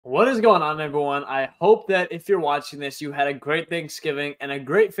What is going on, everyone? I hope that if you're watching this, you had a great Thanksgiving and a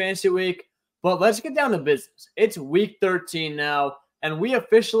great fantasy week. But let's get down to business. It's week 13 now, and we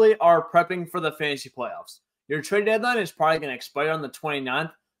officially are prepping for the fantasy playoffs. Your trade deadline is probably going to expire on the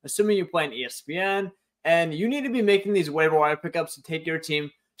 29th, assuming you play on ESPN, and you need to be making these waiver wire pickups to take your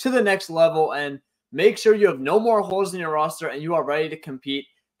team to the next level and make sure you have no more holes in your roster and you are ready to compete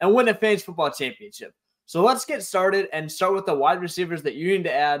and win a fantasy football championship. So let's get started and start with the wide receivers that you need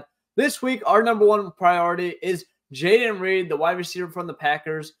to add. This week, our number one priority is Jayden Reed, the wide receiver from the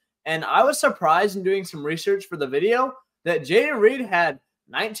Packers. And I was surprised in doing some research for the video that Jayden Reed had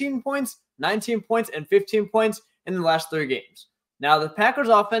 19 points, and 15 points in the last 3 games. Now, the Packers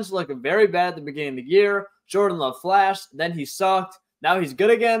offense looked very bad at the beginning of the year. Jordan Love flashed, then he sucked. Now he's good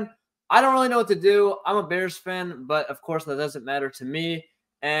again. I don't really know what to do. I'm a Bears fan, but of course that doesn't matter to me.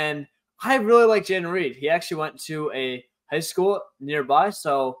 And I really like Jayden Reed. He actually went to a high school nearby,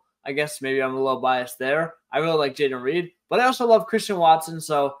 so I guess maybe I'm a little biased there. I really like Jayden Reed, but I also love Christian Watson,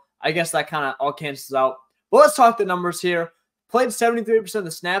 so I guess that kind of all cancels out. But let's talk the numbers here. Played 73% of the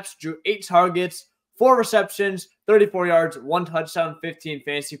snaps, drew 8 targets, 4 receptions, 34 yards, 1 touchdown, 15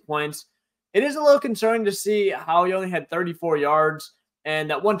 fantasy points. It is a little concerning to see how he only had 34 yards, and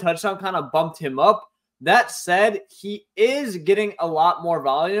that 1 touchdown kind of bumped him up. That said, he is getting a lot more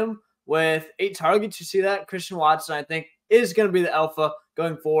volume. With 8 targets, you see that? Christian Watson, I think, is going to be the alpha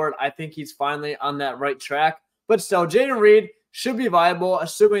going forward. I think he's finally on that right track. But still, Jayden Reed should be viable,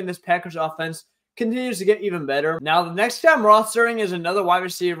 assuming this Packers offense continues to get even better. Now, the next guy I'm rostering is another wide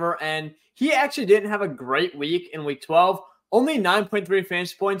receiver, and he actually didn't have a great week in week 12. Only 9.3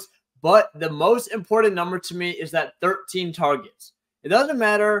 fantasy points, but the most important number to me is that 13 targets. It doesn't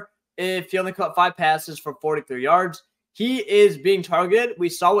matter if he only caught 5 passes for 43 yards. He is being targeted. We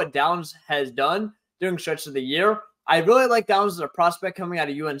saw what Downs has done during stretches of the year. I really like Downs as a prospect coming out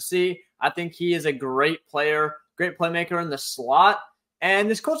of UNC. I think he is a great player, great playmaker in the slot.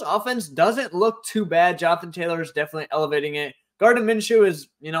 And this Colts offense doesn't look too bad. Jonathan Taylor is definitely elevating it. Gardner Minshew is,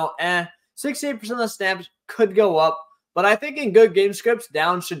 68% of the snaps could go up. But I think in good game scripts,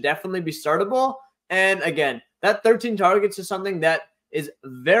 Downs should definitely be startable. And again, that 13 targets is something that is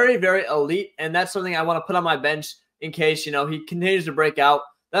very, very elite. And that's something I want to put on my bench in case, he continues to break out.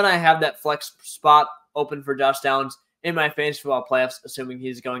 Then I have that flex spot open for Josh Downs in my fantasy football playoffs, assuming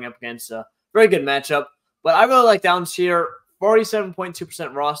he's going up against a very good matchup. But I really like Downs here,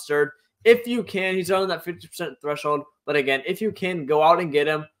 47.2% rostered. If you can, he's on that 50% threshold. But again, if you can, go out and get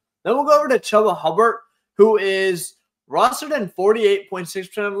him. Then we'll go over to Chuba Hubbard, who is rostered in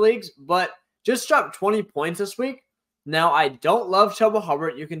 48.6% of leagues, but just dropped 20 points this week. Now, I don't love Chuba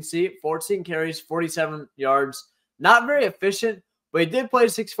Hubbard. You can see 14 carries, 47 yards. Not very efficient, but he did play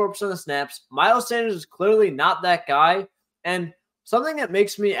 64% of the snaps. Miles Sanders is clearly not that guy. And something that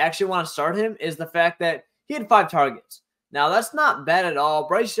makes me actually want to start him is the fact that he had 5 targets. Now, that's not bad at all.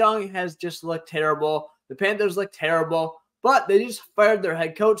 Bryce Young has just looked terrible. The Panthers look terrible, but they just fired their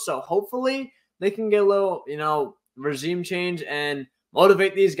head coach. So hopefully they can get a little, regime change and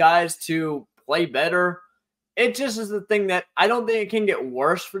motivate these guys to play better. It just is the thing that I don't think it can get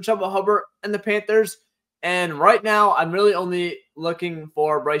worse for Chuba Hubbard and the Panthers. And right now, I'm really only looking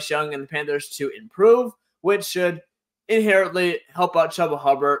for Bryce Young and the Panthers to improve, which should inherently help out Chuba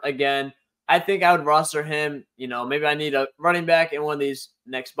Hubbard again. I think I would roster him. Maybe I need a running back in one of these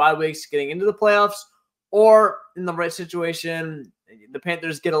next bye weeks getting into the playoffs, or in the right situation, the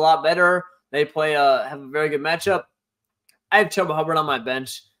Panthers get a lot better. They have a very good matchup. I have Chuba Hubbard on my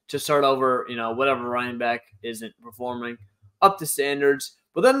bench to start over, whatever running back isn't performing up to standards.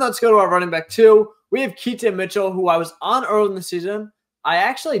 But then let's go to our running back 2. We have Keaton Mitchell, who I was on early in the season. I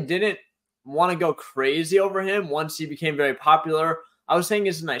actually didn't want to go crazy over him once he became very popular. I was saying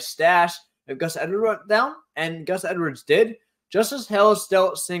it's a nice stash if Gus Edwards went down, and Gus Edwards did. Justice Hill is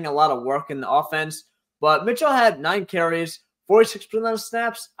still seeing a lot of work in the offense, but Mitchell had 9 carries, 46% of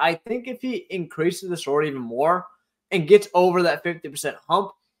snaps. I think if he increases the score even more and gets over that 50%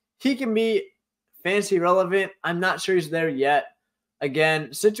 hump, he can be fantasy relevant. I'm not sure he's there yet. Again,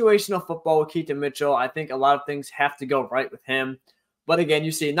 situational football with Keaton Mitchell. I think a lot of things have to go right with him. But again,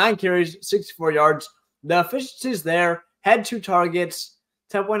 you see 9 carries, 64 yards. The efficiency is there. Had 2 targets,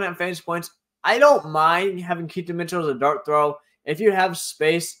 10.9 fantasy points. I don't mind having Keaton Mitchell as a dart throw. If you have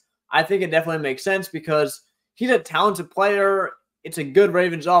space, I think it definitely makes sense because he's a talented player. It's a good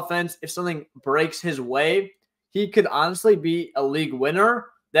Ravens offense. If something breaks his way, he could honestly be a league winner.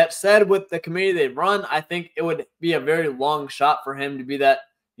 That said, with the committee they run, I think it would be a very long shot for him to be that,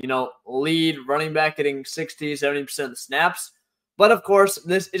 lead running back getting 60, 70% of the snaps. But, of course,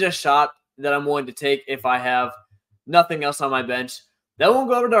 this is a shot that I'm willing to take if I have nothing else on my bench. Then we'll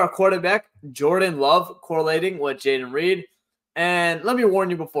go over to our quarterback, Jordan Love, correlating with Jayden Reed. And let me warn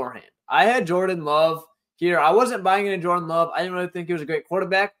you beforehand. I had Jordan Love here. I wasn't buying into Jordan Love. I didn't really think he was a great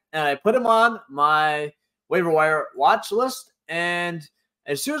quarterback. And I put him on my waiver wire watch list. And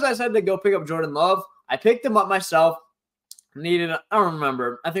as soon as I decided to go pick up Jordan Love, I picked him up myself. I don't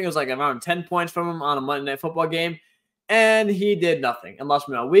remember. I think it was like around 10 points from him on a Monday Night Football game. And he did nothing and lost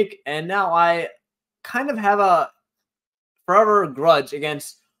me a week. And now I kind of have a forever grudge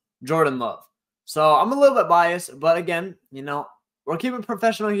against Jordan Love. So I'm a little bit biased. But again, we're keeping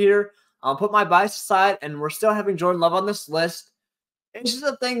professional here. I'll put my bias aside. And we're still having Jordan Love on this list. It's just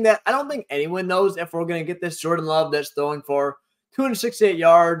a thing that I don't think anyone knows if we're going to get this Jordan Love that's throwing for 268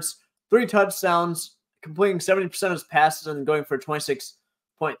 yards, 3 touchdowns, completing 70% of his passes and going for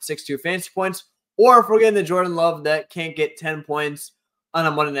 26.62 fantasy points, or if we're getting the Jordan Love that can't get 10 points on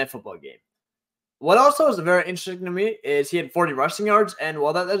a Monday Night Football game. What also is very interesting to me is he had 40 rushing yards, and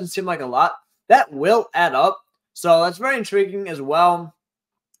while that doesn't seem like a lot, that will add up. So that's very intriguing as well.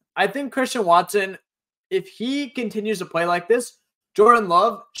 I think Christian Watson, if he continues to play like this, Jordan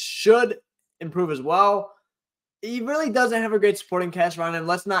Love should improve as well. He really doesn't have a great supporting cast around him.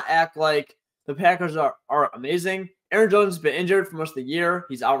 Let's not act like the Packers are amazing. Aaron Jones has been injured for most of the year.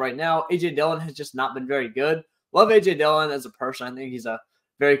 He's out right now. A.J. Dillon has just not been very good. Love A.J. Dillon as a person. I think he's a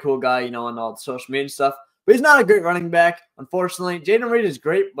very cool guy, on all the social media stuff. But he's not a great running back, unfortunately. Jayden Reed is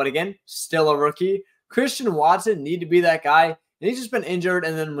great, but again, still a rookie. Christian Watson need to be that guy. And he's just been injured.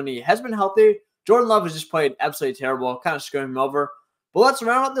 And then when he has been healthy, Jordan Love has just played absolutely terrible, kind of screwing him over. But let's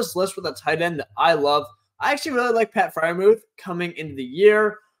round out this list with a tight end that I love. I actually really like Pat Freiermuth coming into the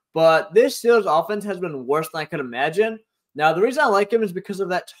year, but this Steelers offense has been worse than I could imagine. Now, the reason I like him is because of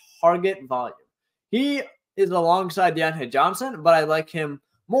that target volume. He is alongside Deontay Johnson, but I like him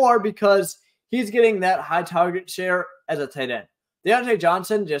more because he's getting that high target share as a tight end. Deontay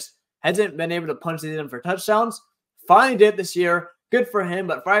Johnson just hasn't been able to punch these in for touchdowns. Finally did this year. Good for him,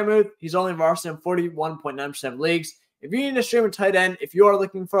 but Freiermuth, he's only varsity in 41.9% of leagues. If you need to stream a tight end, if you are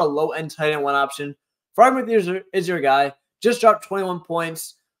looking for a low-end tight end one option, Freiermuth is your guy. Just dropped 21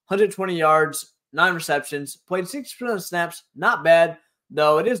 points, 120 yards, 9 receptions, played 60% of snaps. Not bad,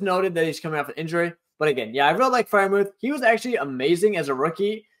 though it is noted that he's coming off an injury. But again, yeah, I really like Freiermuth. He was actually amazing as a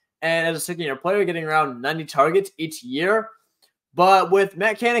rookie and as a second-year player, getting around 90 targets each year. But with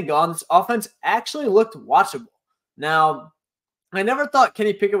Matt Canada gone, this offense actually looked watchable. Now, I never thought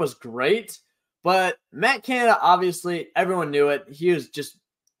Kenny Pickett was great, but Matt Canada, obviously, everyone knew it. He was just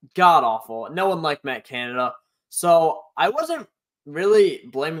god-awful. No one liked Matt Canada. So I wasn't really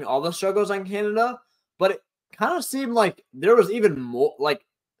blaming all the struggles on Canada, but it kind of seemed like there was even more. Like,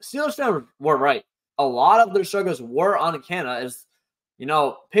 Steelers fans were right. A lot of their struggles were on Canada. As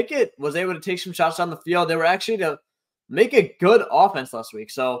Pickett was able to take some shots on the field. They were actually to make a good offense last week.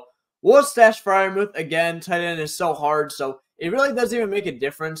 So we'll stash Freiermuth again. Tight end is so hard. So it really doesn't even make a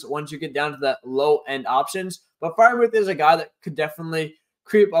difference once you get down to that low-end options. But Freiermuth is a guy that could definitely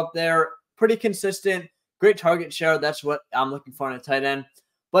creep up there. Pretty consistent. Great target share. That's what I'm looking for in a tight end.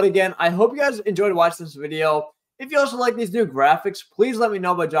 But again, I hope you guys enjoyed watching this video. If you also like these new graphics, please let me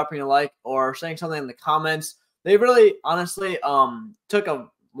know by dropping a like or saying something in the comments. They really, honestly, took a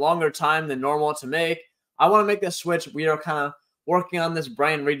longer time than normal to make. I want to make this switch. We are kind of working on this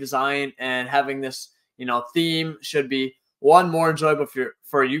brand redesign, and having this, theme should be one, more enjoyable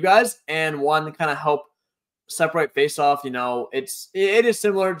for you guys, and one kind of help separate face off. It is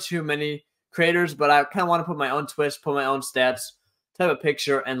similar to many creators, but I kind of want to put my own twist, put my own stats, type of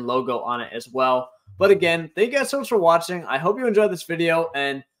picture and logo on it as well. But again, thank you guys so much for watching. I hope you enjoyed this video,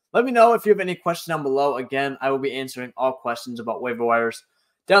 and let me know if you have any questions down below. Again, I will be answering all questions about waiver wires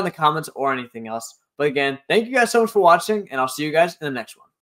down in the comments or anything else. But again, thank you guys so much for watching, and I'll see you guys in the next one.